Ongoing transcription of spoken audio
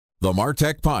The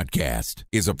MarTech Podcast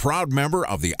is a proud member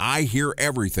of the I Hear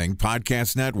Everything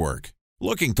Podcast Network.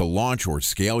 Looking to launch or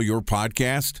scale your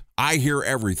podcast? I Hear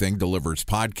Everything delivers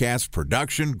podcast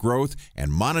production, growth,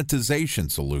 and monetization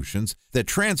solutions that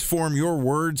transform your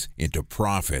words into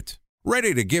profit.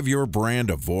 Ready to give your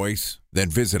brand a voice? Then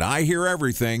visit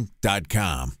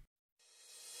iheareverything.com.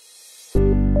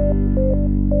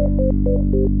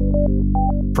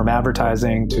 From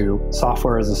advertising to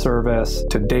software as a service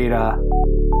to data.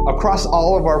 Across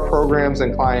all of our programs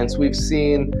and clients, we've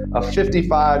seen a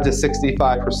 55 to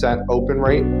 65% open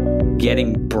rate.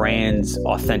 Getting brands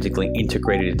authentically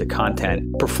integrated into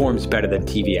content performs better than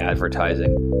TV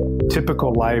advertising.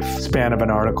 Typical lifespan of an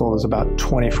article is about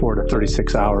 24 to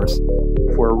 36 hours.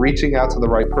 If we're reaching out to the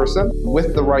right person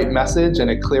with the right message and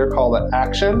a clear call to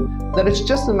action, then it's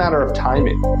just a matter of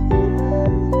timing.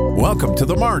 Welcome to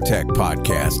the MarTech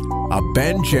Podcast, a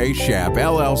Ben J. Schaap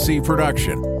LLC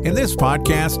production. In this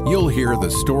podcast, you'll hear the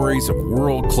stories of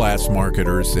world-class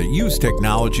marketers that use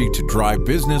technology to drive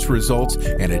business results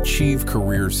and achieve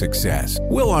career success.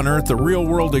 We'll unearth the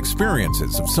real-world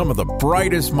experiences of some of the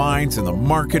brightest minds in the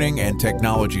marketing and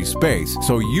technology space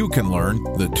so you can learn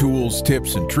the tools,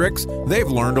 tips, and tricks they've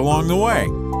learned along the way.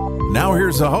 Now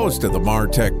here's the host of the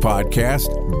MarTech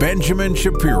Podcast, Benjamin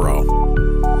Shapiro.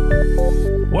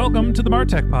 Welcome to the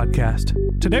MarTech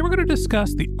Podcast. Today we're going to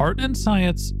discuss the art and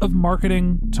science of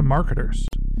marketing to marketers.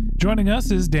 Joining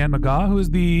us is Dan McGaw, who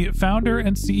is the founder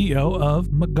and CEO of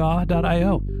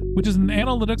McGaw.io, which is an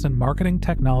analytics and marketing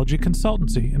technology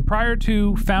consultancy. And prior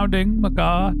to founding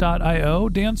McGaw.io,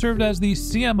 Dan served as the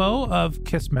CMO of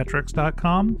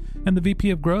Kissmetrics.com and the VP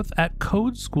of Growth at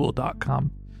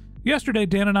Codeschool.com. Yesterday,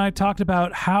 Dan and I talked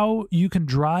about how you can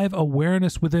drive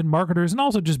awareness within marketers and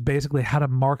also just basically how to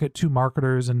market to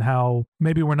marketers and how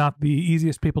maybe we're not the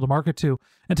easiest people to market to.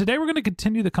 And today we're going to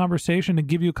continue the conversation and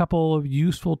give you a couple of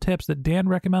useful tips that Dan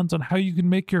recommends on how you can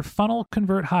make your funnel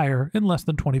convert higher in less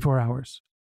than 24 hours.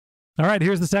 All right,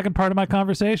 here's the second part of my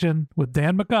conversation with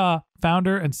Dan McGaw,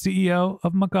 founder and CEO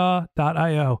of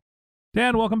McGaw.io.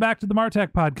 Dan, welcome back to the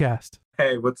MarTech Podcast.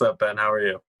 Hey, what's up, Ben? How are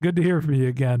you? Good to hear from you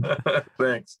again.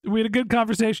 Thanks. We had a good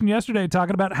conversation yesterday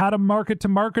talking about how to market to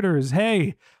marketers.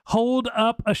 Hey, hold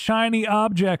up a shiny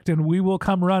object and we will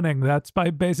come running. That's my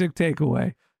basic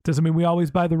takeaway. Doesn't mean we always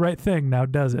buy the right thing now,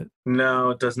 does it? No,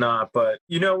 it does not. But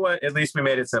you know what? At least we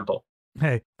made it simple.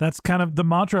 Hey, that's kind of the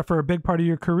mantra for a big part of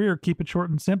your career. Keep it short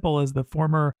and simple. As the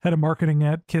former head of marketing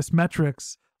at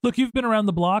Kissmetrics. Look, you've been around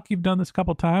the block. You've done this a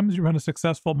couple times. You run a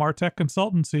successful MarTech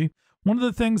consultancy. One of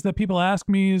the things that people ask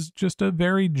me is just a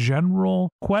very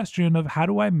general question of how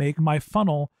do I make my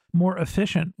funnel more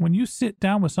efficient? When you sit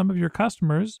down with some of your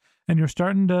customers and you're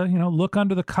starting to, look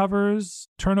under the covers,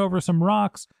 turn over some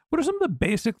rocks, what are some of the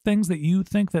basic things that you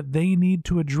think that they need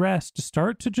to address to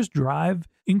start to just drive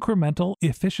incremental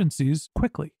efficiencies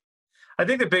quickly? I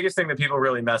think the biggest thing that people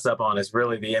really mess up on is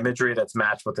really the imagery that's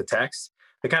matched with the text.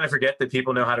 They kind of forget that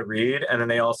people know how to read, and then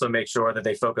they also make sure that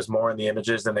they focus more on the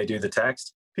images than they do the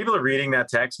text. People are reading that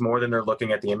text more than they're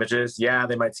looking at the images. Yeah,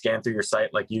 they might scan through your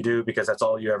site like you do because that's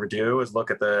all you ever do is look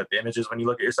at the images when you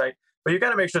look at your site. But you've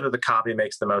got to make sure that the copy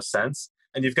makes the most sense.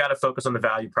 And you've got to focus on the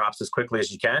value props as quickly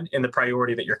as you can in the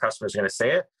priority that your customers are going to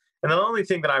say it. And the only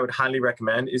thing that I would highly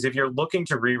recommend is if you're looking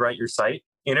to rewrite your site,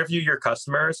 interview your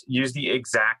customers, use the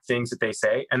exact things that they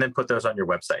say, and then put those on your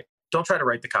website. Don't try to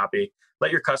write the copy.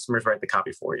 Let your customers write the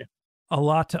copy for you. A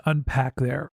lot to unpack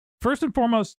there. First and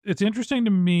foremost, it's interesting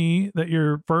to me that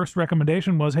your first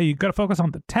recommendation was, hey, you got to focus on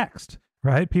the text,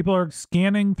 right? People are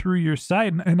scanning through your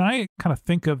site. And I kind of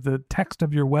think of the text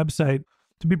of your website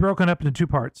to be broken up into two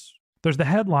parts. There's the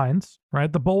headlines,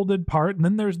 right? The bolded part. And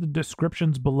then there's the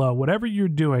descriptions below. Whatever you're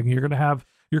doing, you're going to have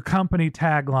your company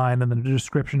tagline and then the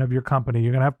description of your company.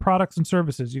 You're going to have products and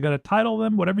services. You got to title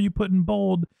them, whatever you put in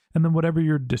bold, and then whatever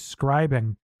you're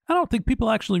describing. I don't think people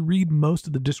actually read most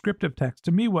of the descriptive text.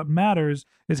 To me, what matters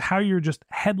is how you're just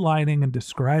headlining and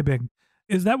describing.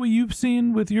 Is that what you've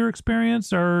seen with your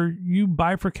experience? Are you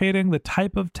bifurcating the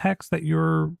type of text that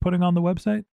you're putting on the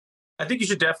website? I think you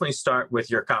should definitely start with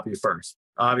your copy first.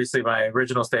 Obviously, my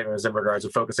original statement was in regards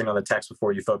to focusing on the text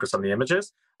before you focus on the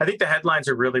images. I think the headlines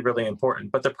are really, really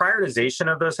important, but the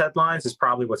prioritization of those headlines is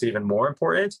probably what's even more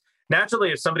important.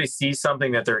 Naturally, if somebody sees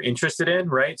something that they're interested in,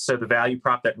 right? So the value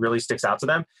prop that really sticks out to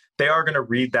them, they are going to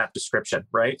read that description,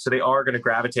 right? So they are going to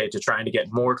gravitate to trying to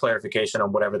get more clarification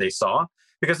on whatever they saw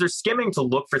because they're skimming to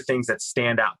look for things that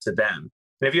stand out to them.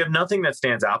 And if you have nothing that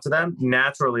stands out to them,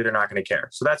 naturally, they're not going to care.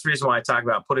 So that's the reason why I talk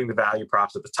about putting the value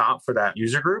props at the top for that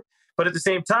user group. But at the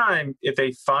same time, if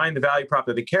they find the value prop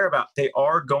that they care about, they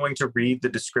are going to read the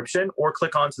description or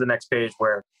click onto the next page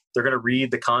where They're going to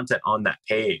read the content on that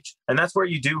page. And that's where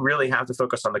you do really have to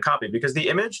focus on the copy, because the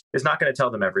image is not going to tell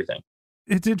them everything.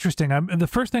 It's interesting. The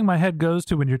first thing my head goes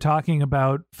to when you're talking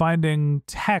about finding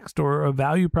text or a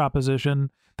value proposition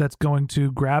that's going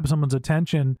to grab someone's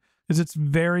attention is it's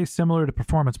very similar to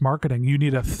performance marketing. You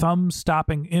need a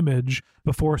thumb-stopping image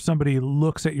before somebody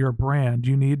looks at your brand.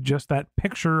 You need just that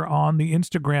picture on the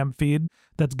Instagram feed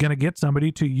that's going to get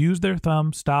somebody to use their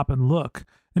thumb, stop, and look.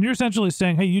 And you're essentially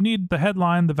saying, hey, you need the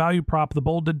headline, the value prop, the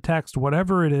bolded text,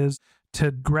 whatever it is, to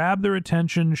grab their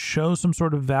attention, show some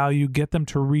sort of value, get them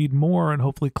to read more, and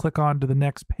hopefully click on to the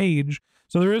next page.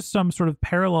 So there is some sort of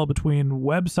parallel between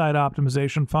website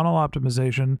optimization, funnel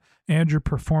optimization, and your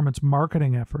performance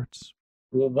marketing efforts.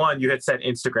 Well, one, you had said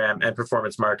Instagram and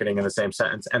performance marketing in the same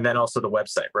sentence, and then also the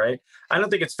website, right? I don't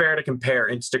think it's fair to compare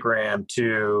Instagram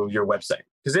to your website,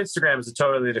 because Instagram is a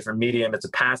totally different medium. It's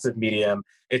a passive medium.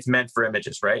 It's meant for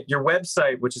images, right? Your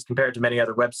website, which is compared to many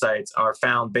other websites, are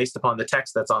found based upon the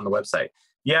text that's on the website.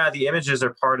 Yeah, the images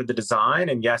are part of the design,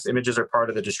 and yes, images are part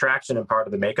of the distraction and part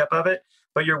of the makeup of it,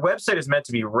 but your website is meant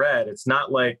to be read. It's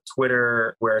not like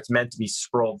Twitter where it's meant to be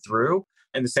scrolled through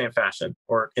in the same fashion,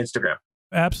 or Instagram.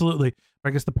 Absolutely. I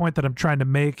guess the point that I'm trying to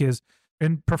make is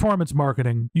in performance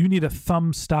marketing, you need a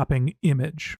thumb-stopping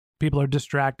image. People are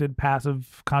distracted,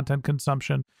 passive content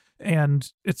consumption,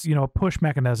 and it's, a push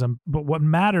mechanism. But what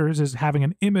matters is having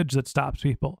an image that stops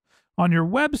people. On your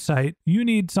website, you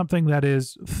need something that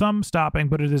is thumb-stopping,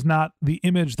 but it is not the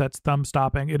image that's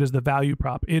thumb-stopping. It is the value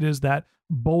prop. It is that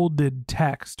bolded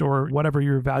text or whatever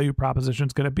your value proposition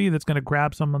is going to be that's going to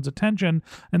grab someone's attention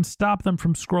and stop them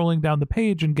from scrolling down the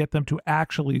page and get them to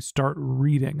actually start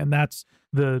reading. And that's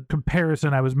the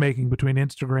comparison I was making between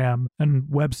Instagram and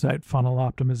website funnel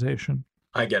optimization.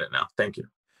 I get it now. Thank you.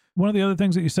 One of the other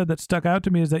things that you said that stuck out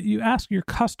to me is that you ask your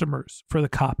customers for the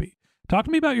copy. Talk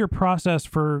to me about your process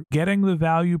for getting the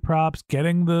value props,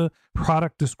 getting the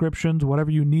product descriptions,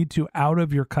 whatever you need to out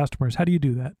of your customers. How do you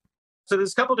do that? So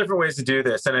there's a couple different ways to do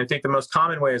this. And I think the most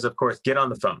common way is, of course, get on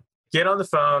the phone. Get on the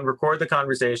phone, record the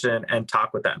conversation, and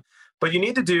talk with them. But you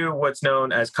need to do what's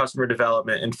known as customer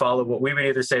development and follow what we would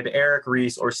either say the Eric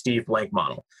Ries or Steve Blank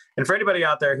model. And for anybody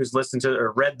out there who's listened to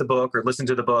or read the book or listened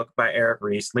to the book by Eric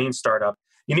Ries, Lean Startup,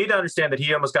 you need to understand that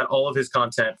he almost got all of his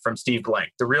content from Steve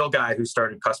Blank, the real guy who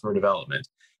started customer development.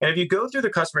 And if you go through the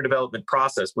customer development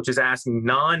process, which is asking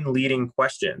non-leading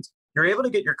questions, you're able to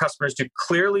get your customers to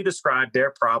clearly describe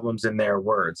their problems in their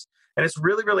words. And it's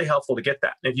really, really helpful to get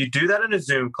that. If you do that in a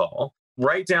Zoom call,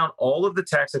 write down all of the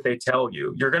text that they tell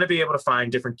you. You're going to be able to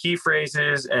find different key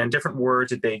phrases and different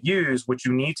words that they use, which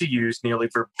you need to use nearly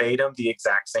verbatim the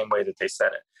exact same way that they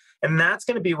said it. And that's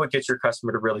going to be what gets your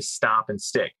customer to really stop and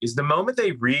stick, is the moment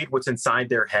they read what's inside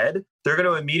their head, they're going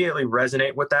to immediately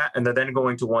resonate with that, and they're then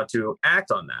going to want to act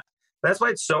on that. That's why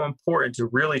it's so important to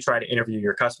really try to interview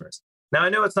your customers. Now, I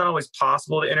know it's not always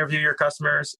possible to interview your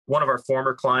customers. One of our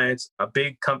former clients, a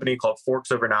big company called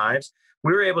Forks Over Knives,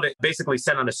 we were able to basically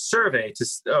send out a survey to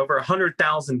over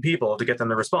 100,000 people to get them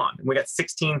to respond. And we got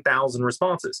 16,000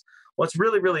 responses. Well, it's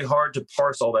really, really hard to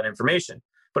parse all that information.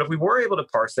 But if we were able to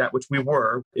parse that, which we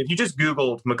were, if you just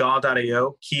Googled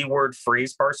McGaw.io keyword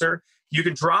phrase parser, you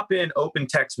can drop in open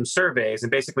text from surveys and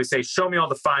basically say, show me all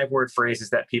the 5-word phrases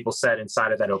that people said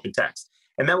inside of that open text.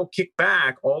 And that will kick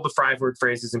back all the 5-word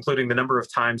phrases, including the number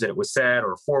of times that it was said,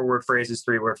 or 4-word phrases,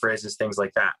 3-word phrases, things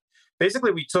like that.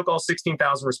 Basically, we took all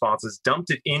 16,000 responses,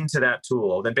 dumped it into that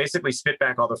tool, then basically spit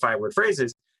back all the 5-word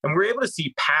phrases. And we were able to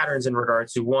see patterns in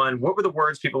regards to, one, what were the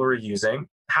words people were using?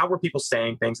 How were people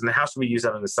saying things? And then how should we use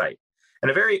that on the site?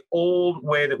 And a very old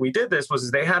way that we did this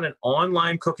was they had an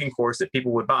online cooking course that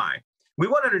people would buy. We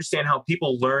want to understand how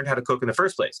people learned how to cook in the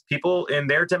first place. People in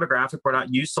their demographic were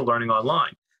not used to learning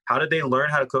online. How did they learn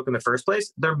how to cook in the first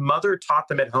place? Their mother taught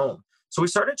them at home. So we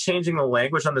started changing the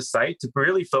language on the site to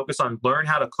really focus on learn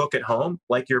how to cook at home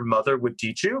like your mother would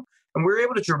teach you. And we were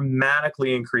able to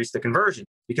dramatically increase the conversion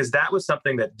because that was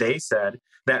something that they said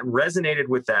that resonated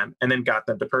with them and then got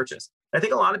them to purchase. I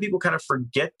think a lot of people kind of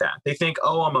forget that. They think,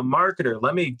 oh, I'm a marketer.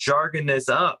 Let me jargon this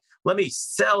up. Let me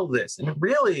sell this. And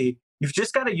really, you've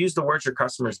just got to use the words your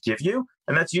customers give you.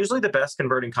 And that's usually the best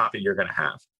converting copy you're going to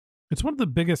have. It's one of the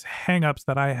biggest hangups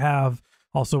that I have.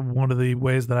 Also, one of the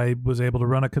ways that I was able to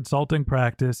run a consulting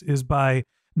practice is by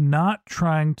not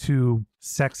trying to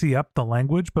sexy up the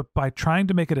language, but by trying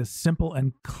to make it as simple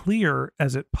and clear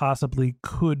as it possibly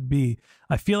could be.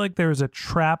 I feel like there's a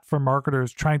trap for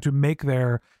marketers trying to make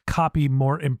their copy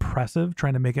more impressive,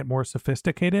 trying to make it more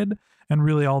sophisticated. And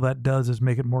really all that does is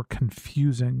make it more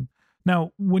confusing.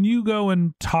 Now, when you go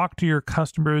and talk to your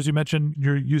customers, you mentioned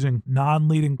you're using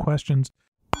non-leading questions.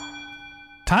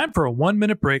 Time for a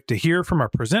 1-minute break to hear from our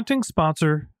presenting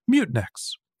sponsor,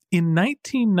 Mutinex. In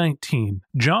 1919,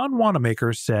 John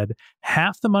Wanamaker said,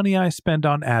 "Half the money I spend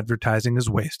on advertising is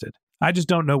wasted. I just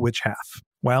don't know which half."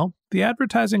 Well, the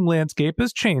advertising landscape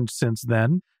has changed since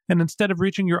then, and instead of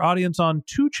reaching your audience on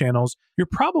 2 channels, you're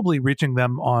probably reaching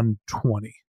them on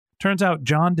 20. Turns out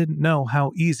John didn't know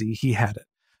how easy he had it.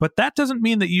 But that doesn't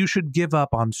mean that you should give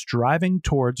up on striving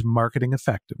towards marketing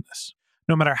effectiveness.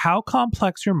 No matter how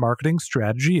complex your marketing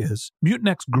strategy is,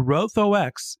 Mutinex Growth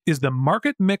OX is the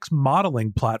market mix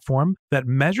modeling platform that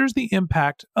measures the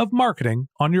impact of marketing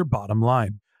on your bottom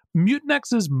line.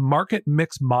 Mutinex's market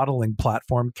mix modeling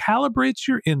platform calibrates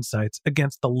your insights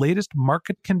against the latest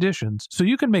market conditions so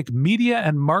you can make media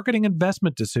and marketing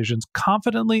investment decisions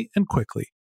confidently and quickly.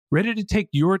 Ready to take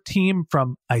your team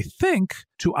from I think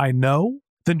to I know?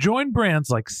 Then join brands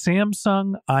like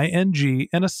Samsung, ING,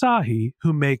 and Asahi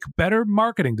who make better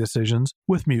marketing decisions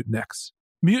with Mutinex.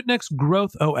 Mutinex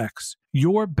Growth OX.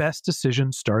 Your best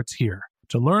decision starts here.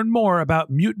 To learn more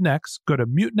about Mutinex, go to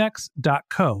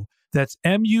mutinex.co. That's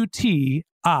MUTINEX.co.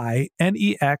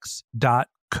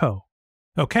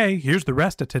 Okay, here's the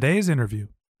rest of today's interview.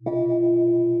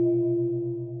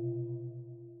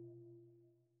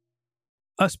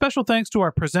 A special thanks to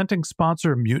our presenting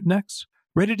sponsor, Mutinex.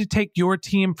 Ready to take your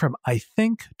team from I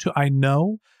think to I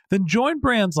know? Then join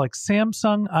brands like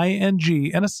Samsung,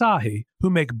 ING, and Asahi who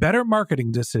make better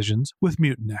marketing decisions with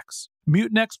Mutinex.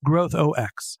 Mutinex Growth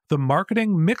OX, the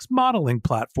marketing mix modeling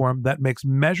platform that makes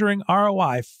measuring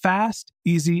ROI fast,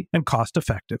 easy, and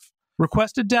cost-effective.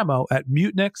 Request a demo at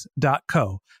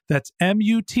mutinex.co. That's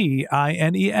MUTINEX.co.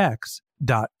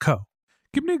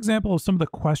 Give me an example of some of the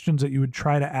questions that you would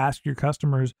try to ask your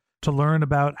customers to learn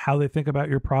about how they think about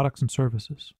your products and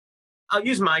services. I'll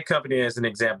use my company as an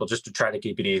example just to try to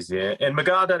keep it easy. And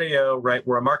McGaw.io, right,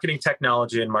 we're a marketing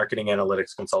technology and marketing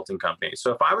analytics consulting company.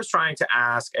 So if I was trying to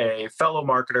ask a fellow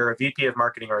marketer, a VP of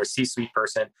marketing, or a C-suite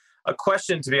person a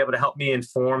question to be able to help me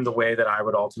inform the way that I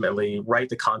would ultimately write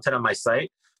the content on my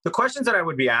site, the questions that I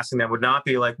would be asking them would not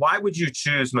be like, why would you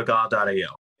choose McGaw.io?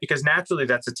 Because naturally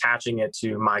that's attaching it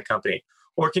to my company.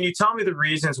 Or can you tell me the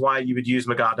reasons why you would use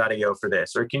McGaw.io for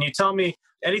this? Or can you tell me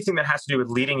anything that has to do with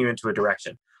leading you into a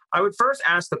direction? I would first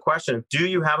ask the question, do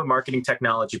you have a marketing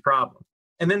technology problem?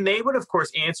 And then they would, of course,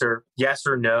 answer yes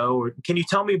or no. Or can you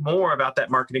tell me more about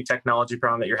that marketing technology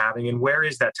problem that you're having? And where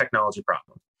is that technology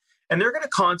problem? And they're going to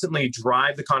constantly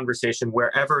drive the conversation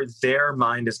wherever their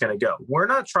mind is going to go. We're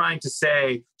not trying to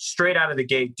say straight out of the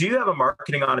gate, do you have a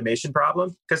marketing automation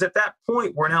problem? Because at that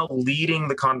point, we're now leading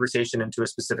the conversation into a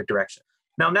specific direction.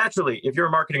 Now, naturally, if you're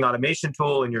a marketing automation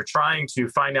tool and you're trying to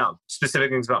find out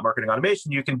specific things about marketing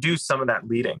automation, you can do some of that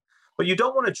leading. But you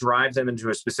don't want to drive them into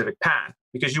a specific path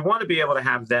because you want to be able to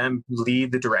have them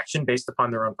lead the direction based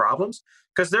upon their own problems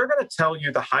because they're going to tell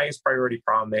you the highest priority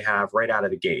problem they have right out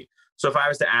of the gate. So if I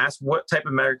was to ask what type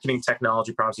of marketing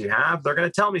technology problems you have, they're going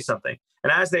to tell me something.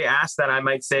 And as they ask that, I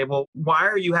might say, well, why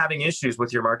are you having issues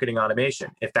with your marketing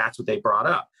automation? If that's what they brought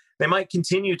up, they might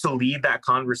continue to lead that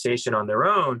conversation on their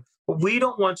own. But we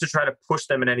don't want to try to push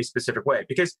them in any specific way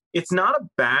because it's not a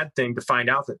bad thing to find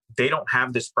out that they don't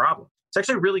have this problem. It's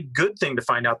actually a really good thing to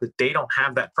find out that they don't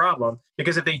have that problem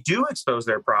because if they do expose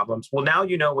their problems, well, now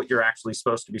you know what you're actually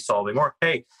supposed to be solving. Or,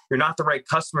 hey, you're not the right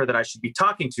customer that I should be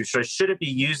talking to. So I shouldn't be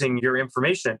using your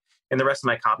information in the rest of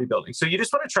my copy building. So you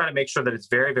just want to try to make sure that it's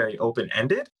very, very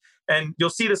open-ended. And you'll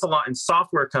see this a lot in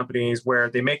software companies where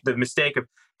they make the mistake of,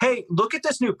 hey, look at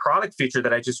this new product feature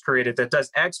that I just created that does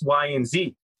X, Y, and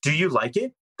Z. Do you like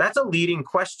it? That's a leading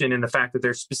question in the fact that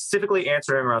they're specifically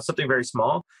answering around something very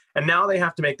small. And now they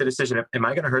have to make the decision, am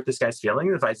I going to hurt this guy's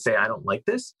feelings if I say I don't like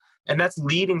this? And that's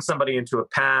leading somebody into a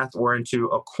path or into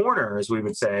a corner, as we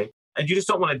would say. And you just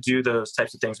don't want to do those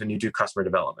types of things when you do customer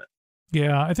development.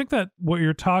 Yeah, I think that what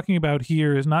you're talking about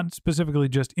here is not specifically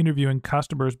just interviewing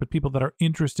customers, but people that are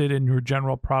interested in your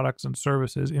general products and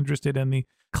services, interested in the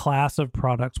class of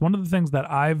products. One of the things that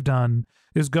I've done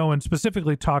is go and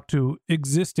specifically talk to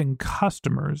existing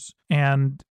customers,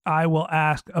 and I will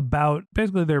ask about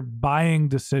basically their buying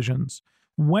decisions.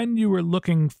 When you were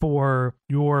looking for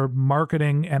your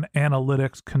marketing and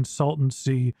analytics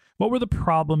consultancy, what were the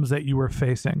problems that you were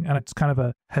facing? And it's kind of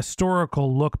a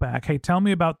historical look back. Hey, tell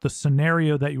me about the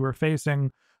scenario that you were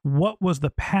facing. What was the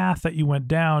path that you went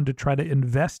down to try to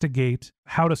investigate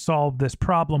how to solve this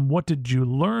problem? What did you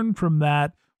learn from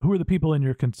that? Who are the people in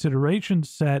your consideration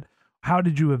set? How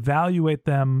did you evaluate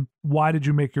them? Why did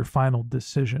you make your final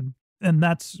decision? And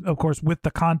that's, of course, with the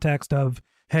context of,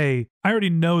 hey, I already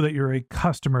know that you're a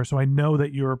customer, so I know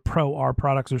that you're pro our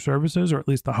products or services, or at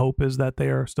least the hope is that they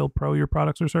are still pro your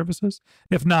products or services.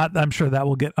 If not, I'm sure that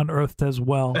will get unearthed as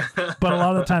well. But a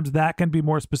lot of the times that can be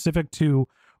more specific to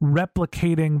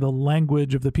replicating the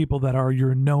language of the people that are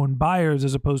your known buyers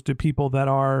as opposed to people that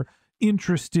are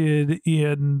interested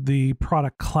in the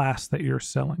product class that you're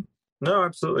selling. No,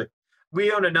 absolutely.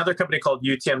 We own another company called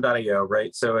UTM.io,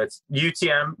 right? So it's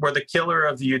UTM. We're the killer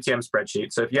of the UTM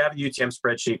spreadsheet. So if you have a UTM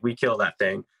spreadsheet, we kill that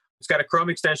thing. It's got a Chrome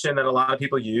extension that a lot of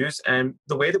people use. And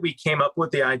the way that we came up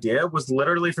with the idea was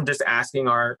literally from just asking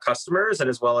our customers and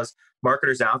as well as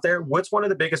marketers out there, what's one of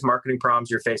the biggest marketing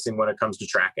problems you're facing when it comes to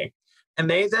tracking? And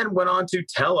they then went on to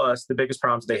tell us the biggest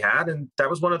problems they had. And that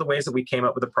was one of the ways that we came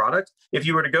up with the product. If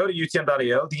you were to go to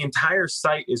UTM.io, the entire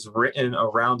site is written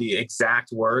around the exact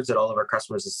words that all of our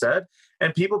customers have said.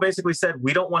 And people basically said,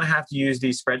 we don't want to have to use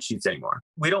these spreadsheets anymore.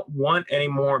 We don't want any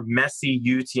more messy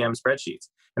UTM spreadsheets.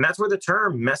 And that's where the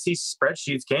term messy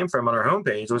spreadsheets came from on our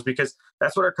homepage, was because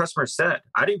that's what our customers said.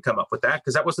 I didn't come up with that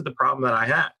because that wasn't the problem that I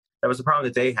had. That was the problem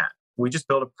that they had. We just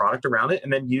built a product around it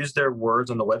and then used their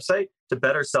words on the website to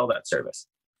better sell that service.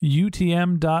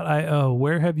 UTM.io,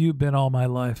 where have you been all my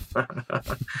life?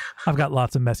 I've got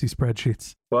lots of messy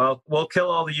spreadsheets. Well, we'll kill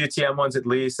all the UTM ones at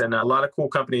least, and a lot of cool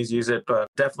companies use it, but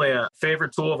definitely a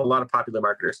favorite tool of a lot of popular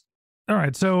marketers. All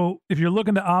right, so if you're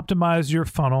looking to optimize your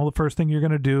funnel, the first thing you're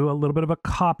going to do, a little bit of a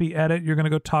copy edit. You're going to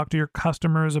go talk to your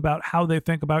customers about how they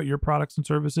think about your products and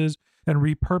services and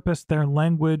repurpose their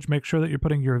language. Make sure that you're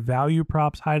putting your value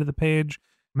props high to the page.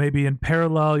 Maybe in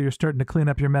parallel, you're starting to clean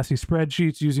up your messy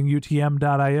spreadsheets using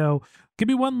UTM.io. Give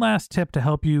me one last tip to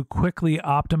help you quickly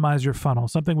optimize your funnel,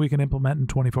 something we can implement in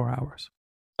 24 hours.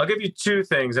 I'll give you two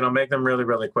things and I'll make them really,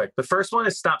 really quick. The first one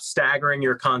is stop staggering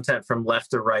your content from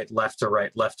left to right, left to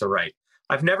right, left to right.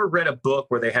 I've never read a book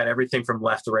where they had everything from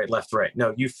left to right, left to right.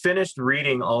 No, you finished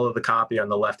reading all of the copy on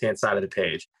the left-hand side of the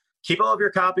page. Keep all of your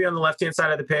copy on the left-hand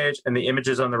side of the page and the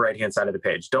images on the right-hand side of the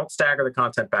page. Don't stagger the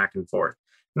content back and forth.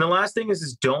 And the last thing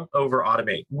is don't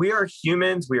over-automate. We are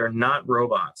humans. We are not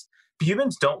robots.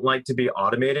 Humans don't like to be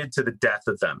automated to the death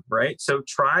of them, right? So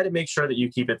try to make sure that you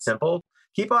keep it simple.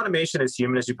 Keep automation as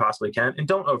human as you possibly can and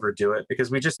don't overdo it because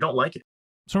we just don't like it.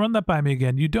 So run that by me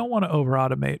again. You don't want to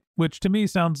over-automate, which to me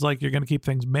sounds like you're going to keep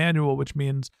things manual, which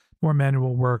means more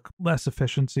manual work, less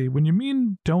efficiency. When you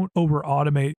mean don't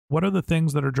over-automate, what are the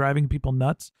things that are driving people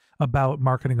nuts about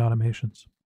marketing automations?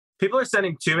 People are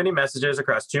sending too many messages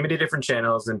across too many different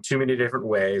channels in too many different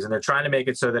ways, and they're trying to make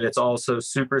it so that it's also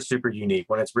super, super unique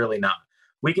when it's really not.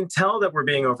 We can tell that we're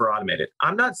being over-automated.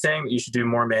 I'm not saying that you should do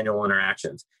more manual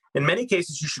interactions. In many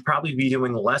cases, you should probably be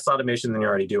doing less automation than you're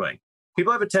already doing.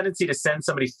 People have a tendency to send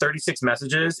somebody 36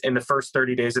 messages in the first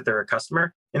 30 days that they're a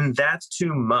customer, and that's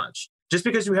too much. Just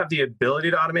because you have the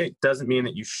ability to automate doesn't mean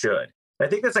that you should. I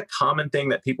think that's a common thing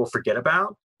that people forget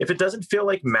about. If it doesn't feel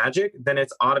like magic, then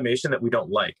it's automation that we don't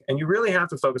like. And you really have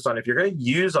to focus on, if you're going to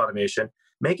use automation,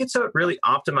 make it so it really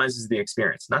optimizes the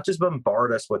experience, not just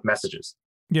bombard us with messages.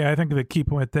 Yeah, I think the key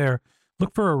point there,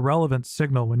 look for a relevant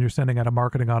signal when you're sending out a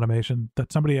marketing automation,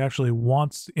 that somebody actually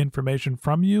wants information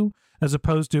from you, as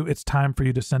opposed to it's time for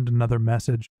you to send another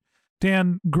message.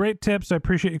 Dan, great tips. I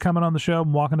appreciate you coming on the show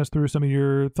and walking us through some of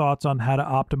your thoughts on how to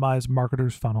optimize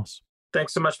marketers' funnels.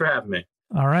 Thanks so much for having me.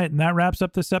 All right, and that wraps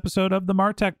up this episode of the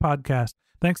MarTech Podcast.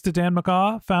 Thanks to Dan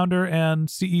McGaw, founder and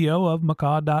CEO of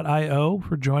McGaw.io,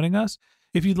 for joining us.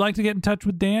 If you'd like to get in touch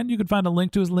with Dan, you can find a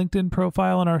link to his LinkedIn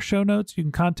profile in our show notes. You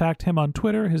can contact him on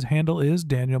Twitter. His handle is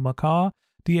Daniel McGaw,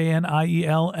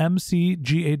 DanielMcgaw,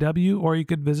 or you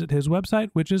could visit his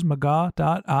website, which is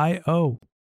McGaw.io.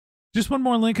 Just one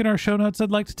more link in our show notes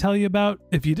I'd like to tell you about.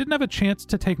 If you didn't have a chance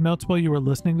to take notes while you were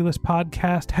listening to this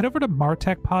podcast, head over to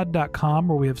martechpod.com,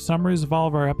 where we have summaries of all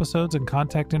of our episodes and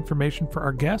contact information for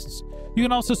our guests. You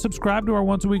can also subscribe to our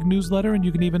once-a-week newsletter, and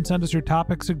you can even send us your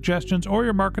topic suggestions or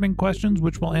your marketing questions,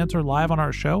 which we'll answer live on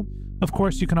our show. Of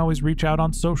course, you can always reach out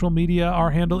on social media.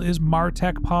 Our handle is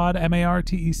MarTechPod,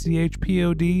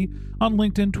 MarTechPod, on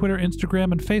LinkedIn, Twitter,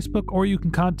 Instagram, and Facebook, or you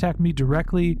can contact me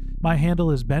directly. My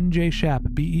handle is Ben J. Shap,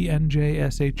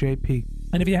 BenJShap.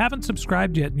 And if you haven't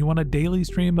subscribed yet and you want a daily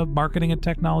stream of marketing and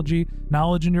technology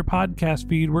knowledge in your podcast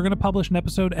feed, we're going to publish an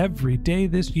episode every day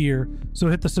this year. So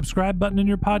hit the subscribe button in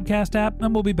your podcast app,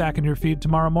 and we'll be back in your feed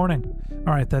tomorrow morning.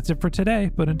 All right, that's it for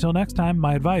today. But until next time,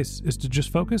 my advice is to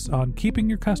just focus on keeping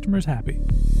your customers happy.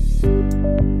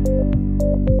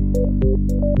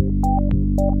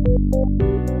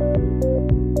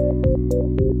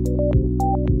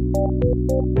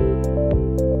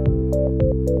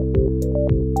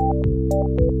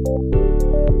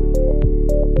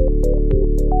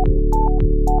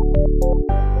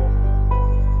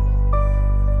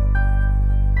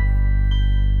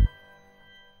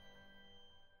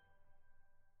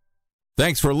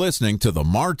 Thanks for listening to the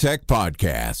MarTech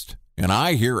Podcast, and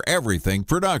I Hear Everything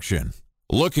production.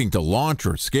 Looking to launch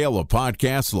or scale a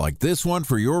podcast like this one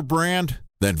for your brand?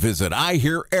 Then visit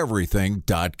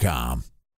iHearEverything.com.